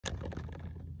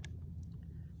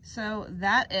So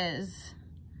that is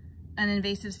an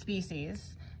invasive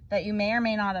species that you may or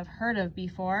may not have heard of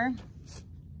before.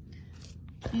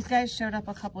 These guys showed up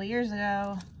a couple years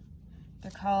ago.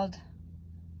 They're called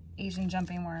Asian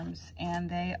jumping worms, and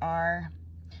they are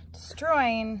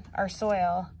destroying our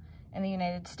soil in the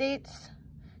United States.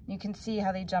 You can see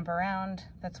how they jump around.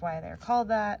 That's why they're called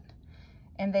that.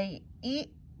 And they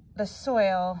eat the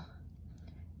soil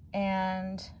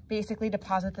and basically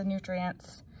deposit the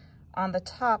nutrients on the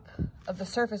top of the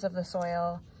surface of the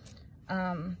soil,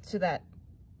 so that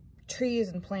trees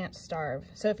and plants starve.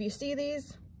 So if you see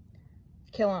these,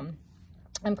 kill them.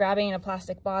 I'm grabbing a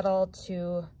plastic bottle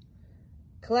to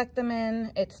collect them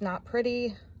in. It's not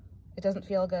pretty, it doesn't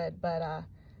feel good, but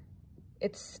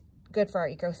it's good for our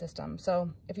ecosystem.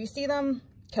 So if you see them,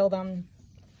 kill them.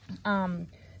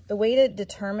 The way to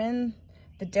determine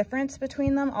the difference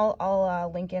between them,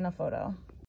 I'll link in a photo.